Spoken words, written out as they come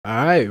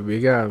Alright, we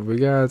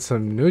got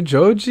some new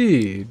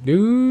Joji.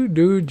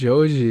 New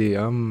Joji.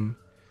 I'm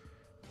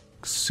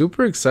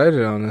super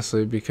excited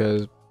honestly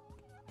because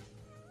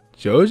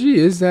Joji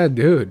is that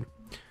dude.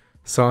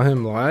 Saw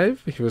him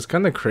live. He was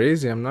kind of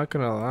crazy, I'm not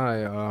gonna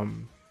lie.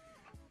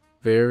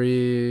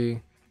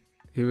 Very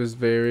he was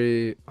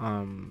very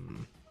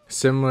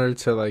similar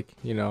to, like,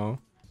 you know,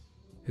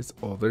 his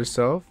older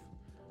self.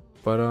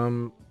 But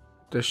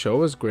the show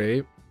was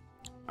great.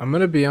 I'm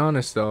gonna be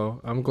honest though,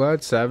 I'm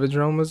glad Savage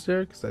Realm was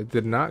there because I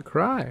did not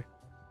cry.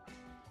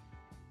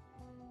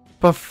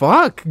 But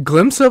fuck,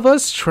 Glimpse of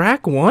Us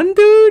track 1,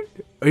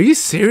 dude? Are you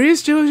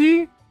serious,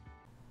 Joji?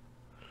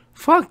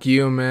 Fuck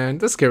you, man.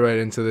 Let's get right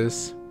into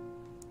this.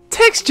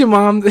 Text your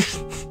mom.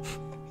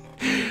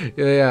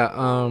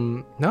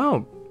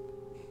 No.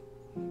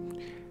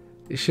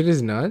 This shit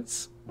is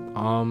nuts.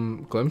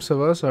 Glimpse of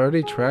Us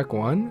already track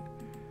 1?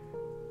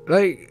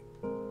 Like,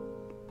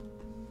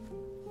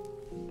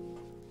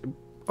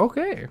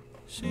 okay.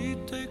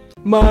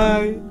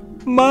 My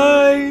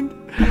mind,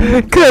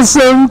 cause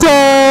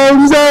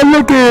sometimes I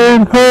look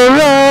in her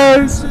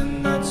eyes,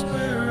 and that's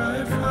where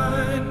I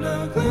find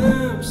a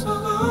glimpse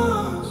of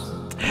us.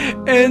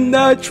 And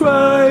I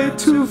try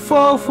to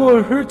fall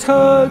for her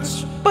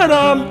touch, but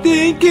I'm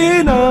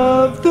thinking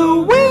of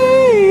the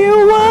way it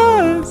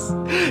was.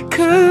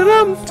 Cause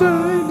I'm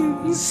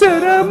done and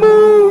said I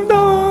moved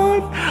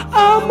on.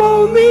 I'm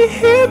only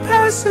here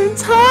passing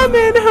time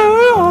in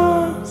her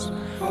arms.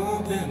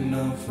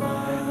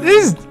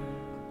 This,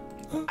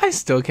 I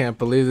still can't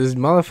believe this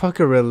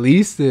motherfucker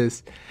released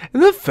this.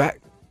 And the fact,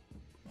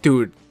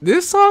 dude,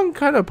 this song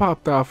kind of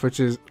popped off, which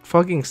is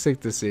fucking sick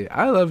to see.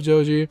 I love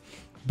Joji.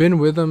 Been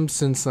with him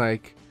since,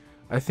 like,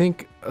 I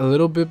think a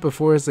little bit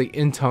before his, like,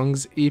 In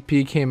Tongues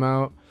EP came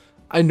out.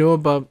 I know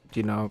about,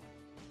 you know,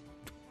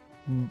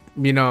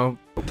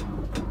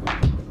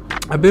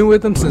 I've been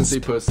with him since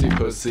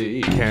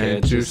Pussy,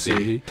 can't you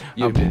see?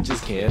 You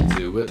bitches can't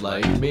do it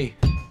like me.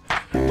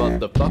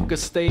 Motherfuckers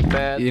stay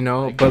bad. You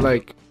know, but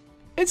like,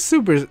 it's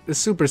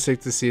super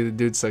sick to see the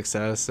dude's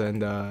success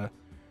and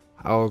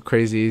how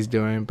crazy he's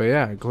doing. But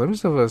yeah,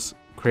 Glimpse of Us,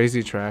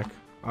 crazy track.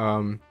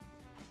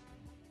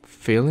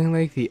 Feeling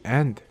like the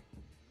end.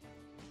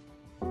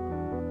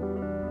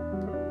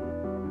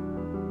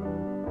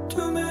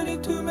 Too many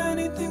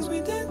things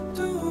we did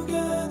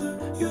together.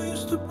 You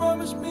used to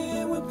promise me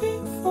it would be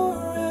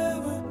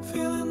forever.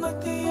 Feeling like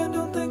the end,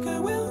 don't think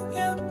it will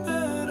get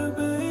better,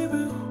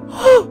 baby.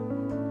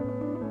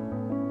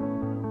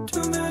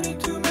 Too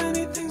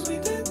many things we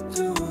did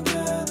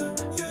together.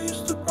 You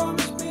used to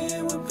promise me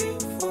it would be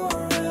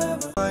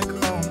forever. Like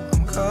home,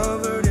 I'm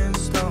covered in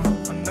stone.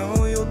 I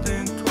know you'll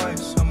think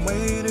twice. I'm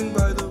waiting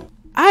by the.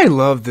 I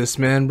love this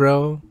man,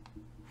 bro.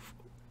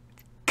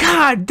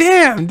 God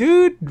damn,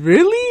 dude,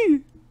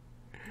 really?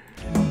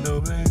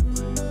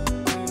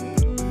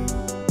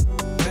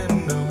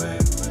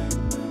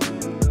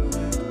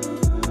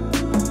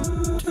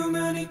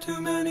 Too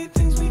many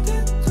things we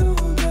did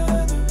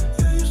together.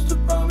 You used to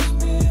promise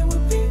me it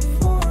would be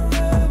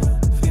forever.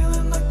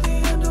 Feeling like the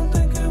end, don't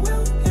think it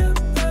will get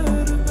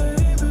better,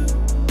 baby.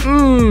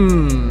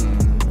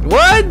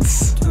 What?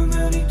 Too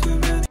many.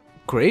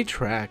 Great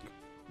track.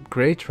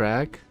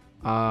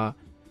 I'm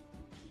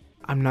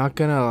not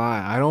gonna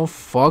lie, I don't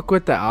fuck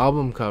with the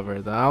album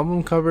cover. The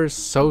album cover is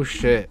so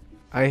shit.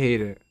 I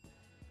hate it.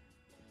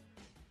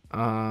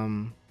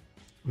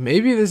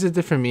 Maybe there's a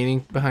different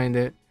meaning behind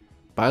it,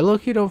 but I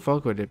low-key don't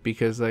fuck with it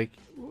because, like,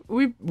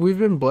 we've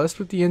been blessed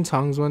with the In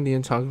Tongues one. The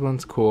In Tongues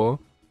one's cool.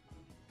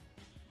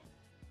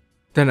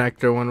 The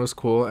Nectar one was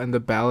cool, and the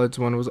Ballads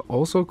one was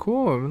also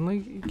cool. I mean,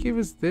 like, you give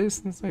us this,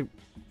 and it's like,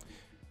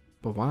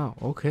 but wow,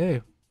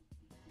 okay.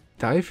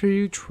 Die For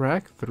You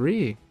track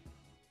 3.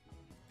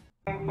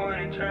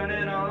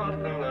 Turning off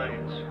the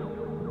lights.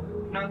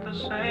 Not the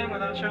same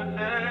without your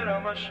head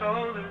on my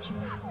shoulders.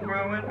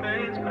 Growing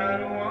pains, but I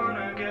don't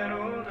wanna get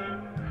older.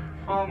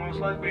 Almost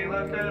like we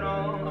left it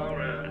all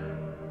already.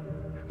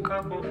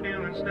 Couple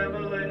feelings never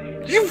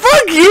late. You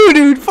fuck you,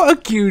 dude.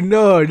 Fuck you.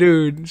 No,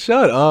 dude.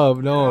 Shut up.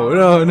 No.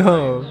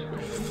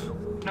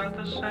 Not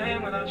the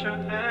same without your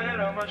head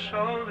on my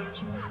shoulders.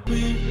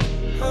 We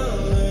a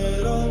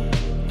little,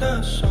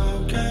 that's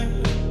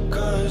okay.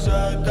 Cause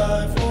I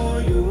die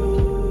for you.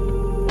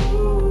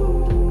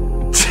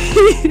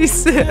 He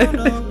said.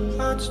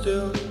 I'd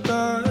still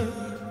die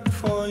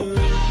for you.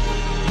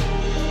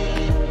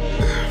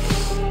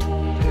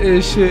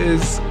 This shit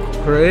is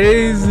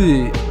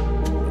crazy.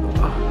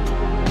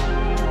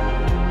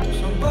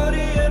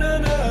 Somebody in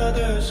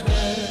another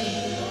skin.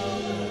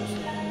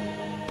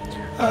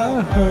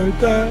 I heard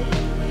that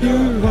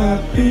you're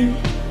happy.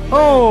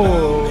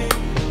 Oh.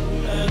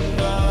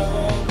 And I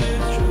hope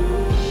it's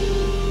true.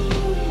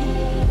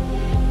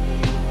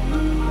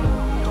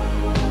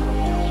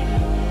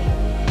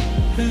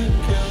 It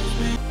kills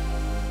me.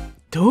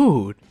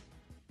 Dude.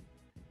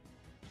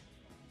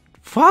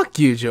 Fuck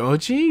you,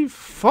 Joji.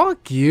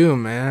 Fuck you,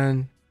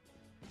 man.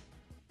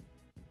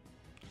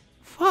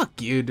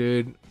 Fuck you,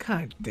 dude.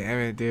 God damn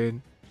it,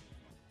 dude.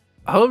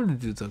 I hope the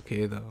dude's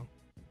okay, though.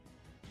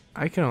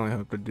 I can only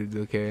hope the dude's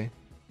okay.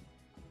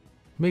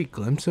 Made a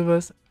glimpse of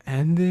us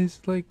and this,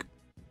 like,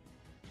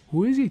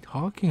 who is he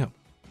talking about?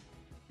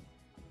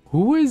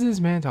 Who is this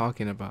man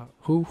talking about?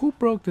 Who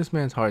broke this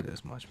man's heart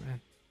this much,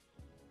 man?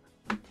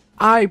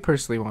 I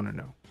personally want to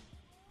know.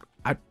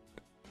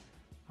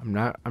 I'm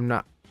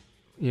not,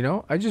 you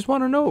know, I just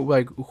want to know,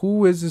 like,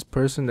 who is this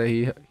person that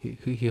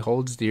he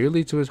holds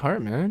dearly to his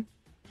heart, man?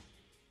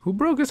 Who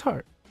broke his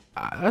heart?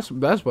 That's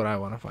what I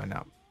want to find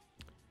out.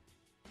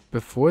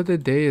 Before the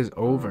day is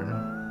over.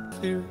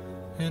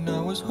 And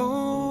I was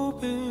hoping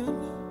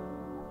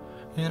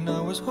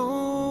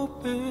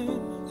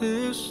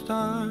this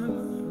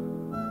time.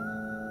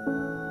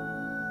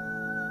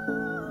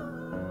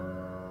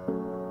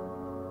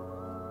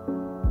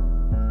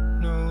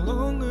 No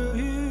longer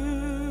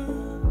here,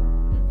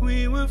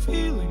 we were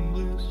feeling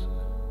bliss.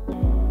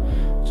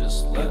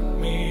 Just let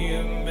me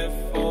in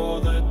before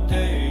the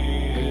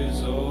day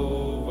is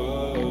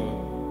over.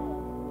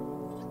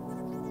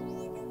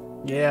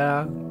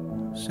 Yeah.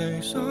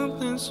 Say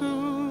something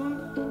soon,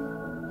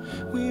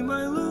 we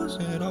might lose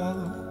it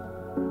all.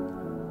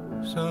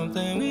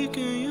 Something we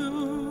can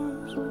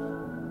use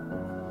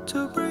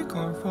to break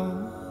our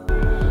fall.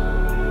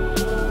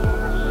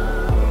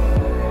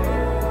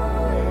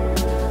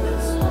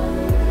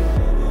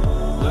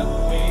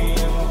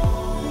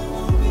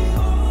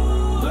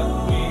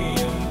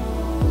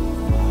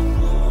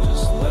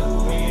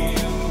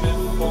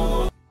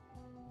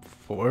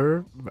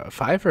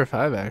 Five for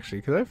five actually,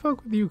 because I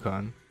fuck with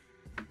UConn.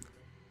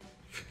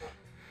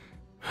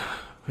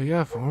 We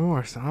got 4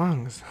 more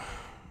songs.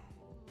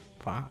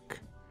 Fuck.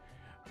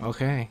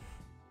 Okay.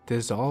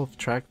 Dissolve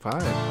track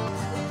 5.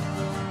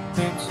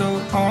 It's so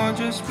hard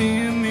just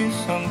being me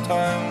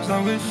sometimes.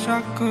 I wish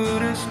I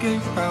could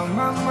escape out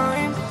my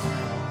mind.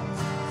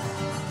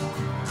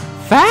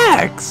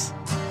 Facts!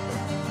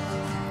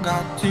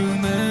 Got too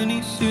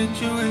many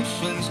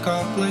situations,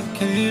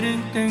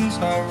 complicating things.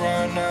 I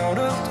run out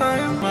of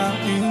time. My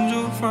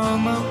angel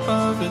from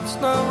above, it's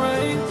not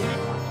right.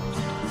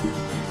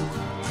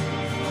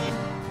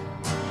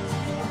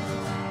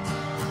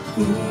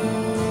 Who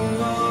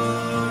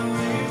are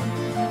we?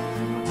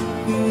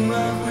 Who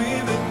have we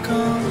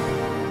become?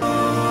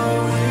 Are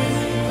we?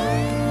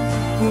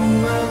 Who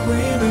have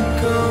we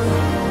become?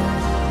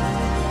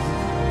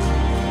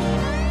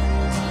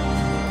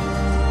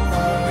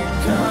 Are we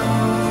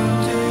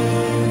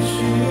counting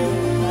sheep?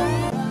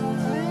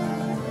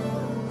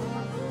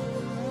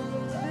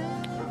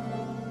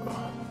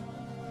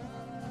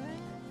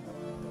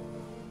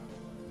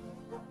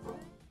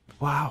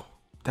 Wow,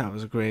 that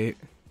was great.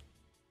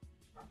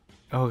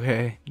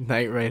 Okay,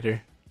 Knight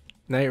Rider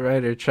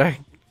track.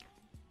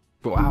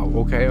 Wow,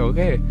 okay.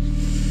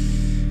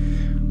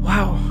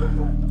 Wow.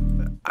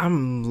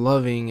 I'm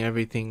loving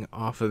everything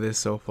off of this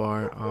so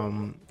far.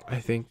 I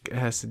think it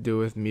has to do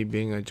with me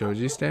being a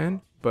Joji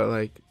stan, but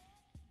like,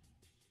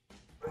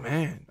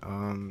 man,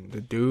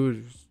 the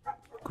dude's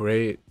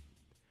great.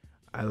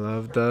 I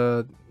love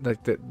the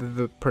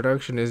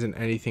production isn't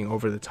anything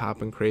over the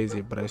top and crazy,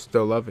 but I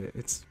still love it.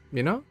 It's,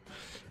 you know,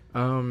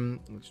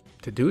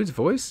 the dude's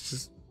voice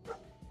just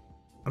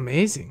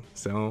amazing.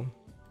 So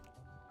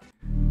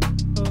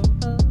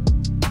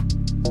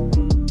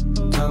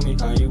tell me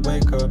how you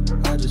wake up.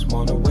 I just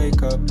wanna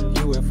wake up.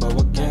 UFO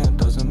again,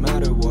 doesn't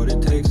matter what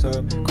it takes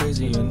up.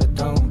 Crazy in the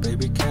dome,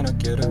 baby, can I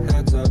get a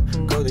heads up?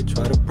 Go, they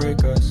try to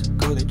break us.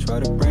 Go, they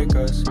try to break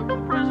us.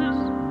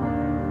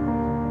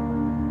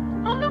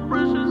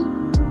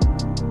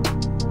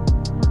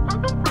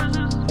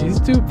 he's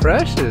too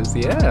precious,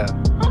 yeah.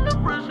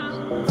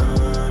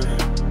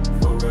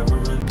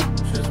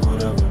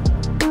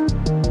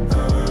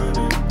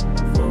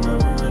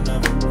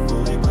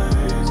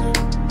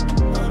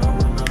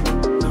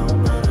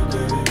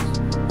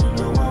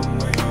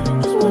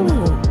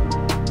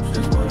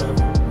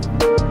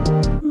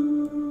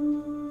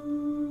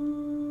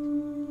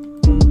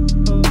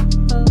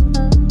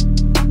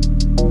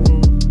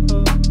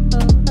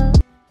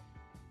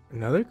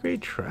 Another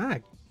great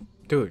track.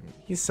 Dude,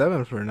 he's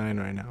 7 for 9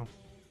 right now.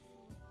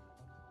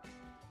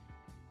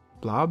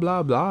 Blah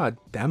blah blah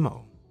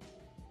demo.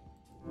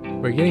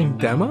 We're getting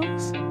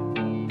demos?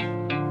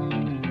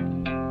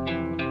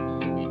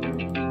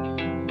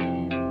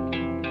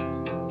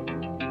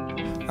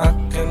 I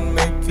can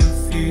make you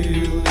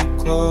feel it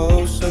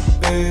closer,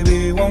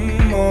 baby, one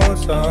more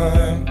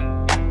time.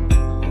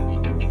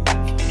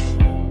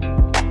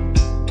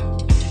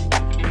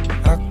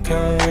 I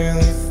can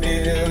really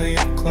feel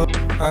you close.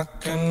 I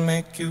can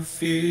make you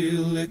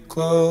feel it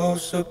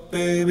closer,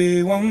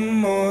 baby,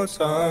 one more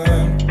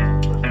time.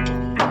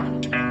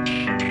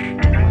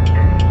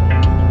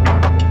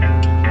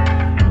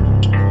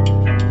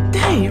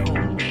 Damn!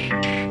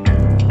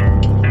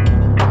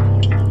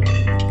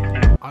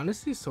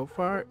 Honestly, so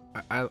far,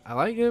 I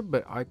like it,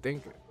 but I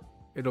think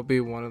it'll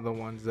be one of the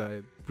ones that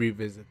I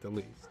revisit the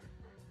least.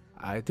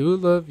 I do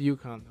love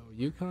UConn though.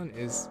 UConn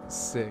is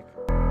sick.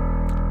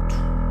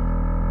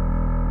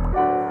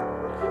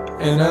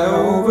 And I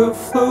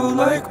overflow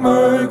like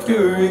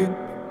Mercury.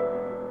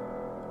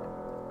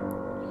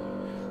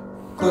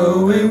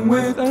 glowing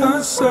with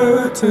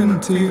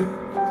uncertainty.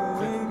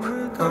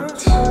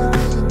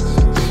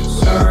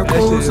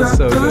 Circles at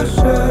so the good.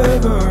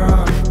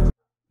 Chevron.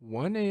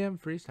 1 a.m.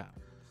 freestyle.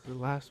 It's the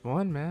last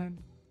one, man.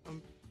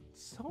 I'm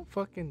so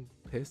fucking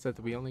pissed that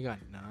we only got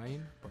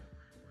 9, but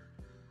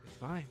it's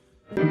fine.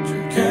 You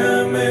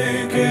can't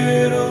make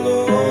it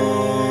alone.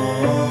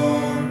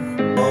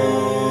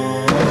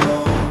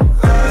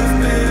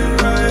 I've been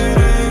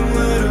writing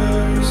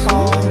letters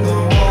on the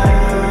wall.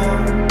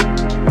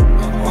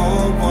 I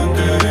hope one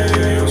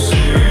day you'll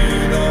see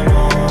them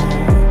all,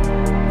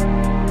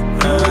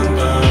 and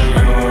that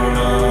you're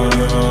not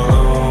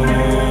alone.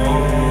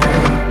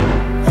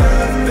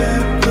 I've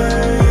been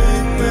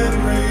playing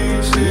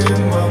memories in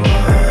my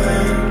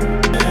mind.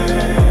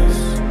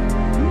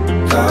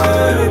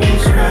 Tired of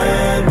these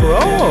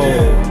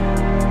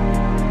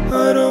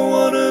I don't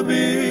wanna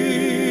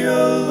be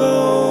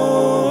alone.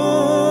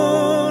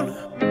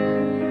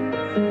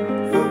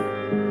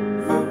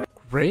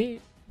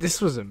 Great.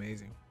 This was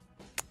amazing.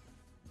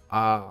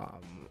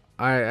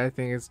 I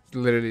think it's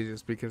literally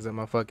just because I'm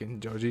a fucking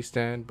Joji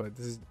stan, but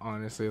this is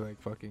honestly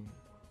like fucking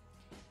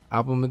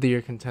album of the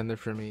year contender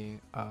for me.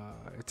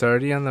 It's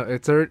already on the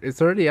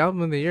it's already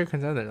album of the year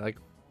contender. Like,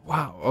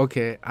 wow.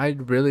 Okay, I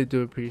really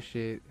do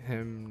appreciate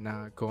him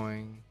not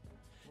going.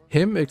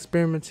 Him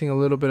experimenting a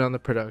little bit on the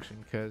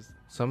production, because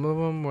some of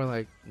them were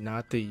like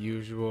not the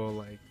usual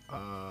like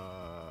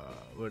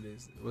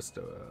what's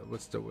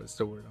the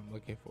word I'm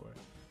looking for?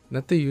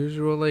 Not the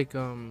usual like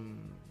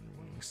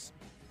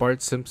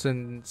Bart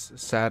Simpson's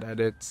sad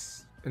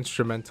edits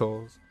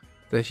instrumentals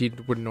that he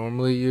would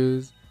normally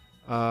use.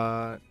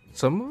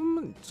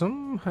 Some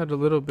had a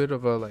little bit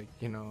of a like,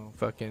 you know,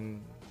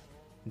 fucking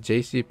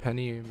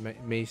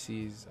JCPenney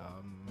Macy's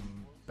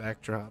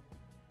backdrop,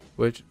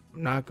 which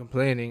I'm not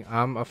complaining.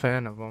 I'm a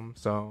fan of them,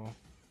 so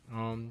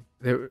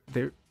they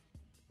it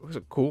was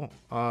a cool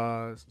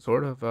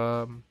sort of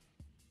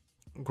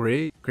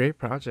great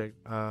project.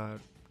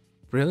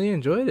 Really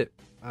enjoyed it.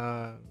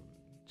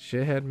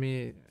 Shit had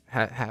me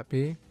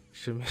happy.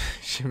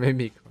 She made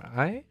me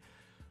cry,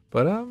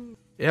 but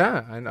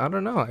yeah, and I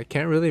don't know, I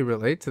can't really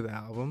relate to the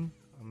album.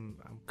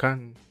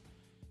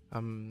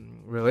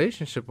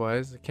 Relationship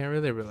wise, I can't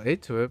really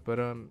relate to it, but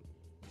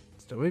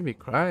still made me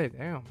cry.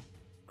 Damn,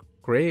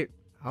 great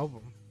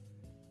album.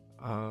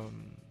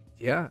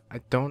 Yeah,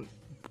 I don't,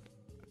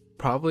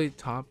 probably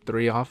top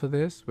 3 off of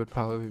this would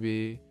probably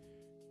be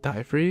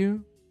Die For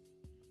You.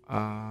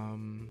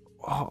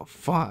 Oh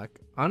fuck,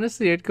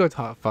 honestly I'd go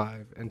top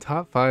 5, and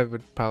top 5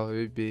 would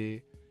probably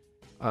be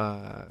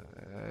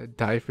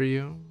Die For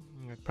You.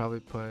 I'd probably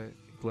put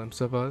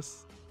Glimpse of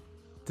Us,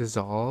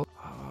 Dissolve.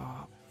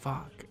 Oh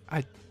fuck,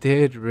 I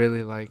did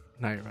really like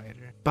Night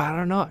Rider, but I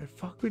don't know, I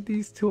fuck with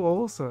these two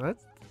also.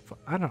 That's,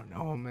 I don't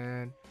know,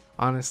 man.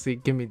 Honestly,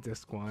 give me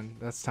Disc 1.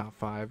 That's top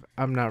 5.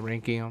 I'm not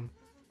ranking them.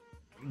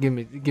 Give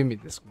me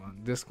Disc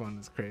 1. Disc 1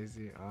 is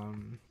crazy.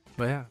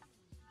 But yeah,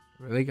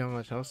 really got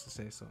much else to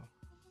say, so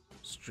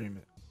stream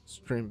it.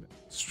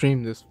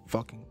 Stream this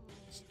fucking,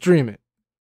 stream it.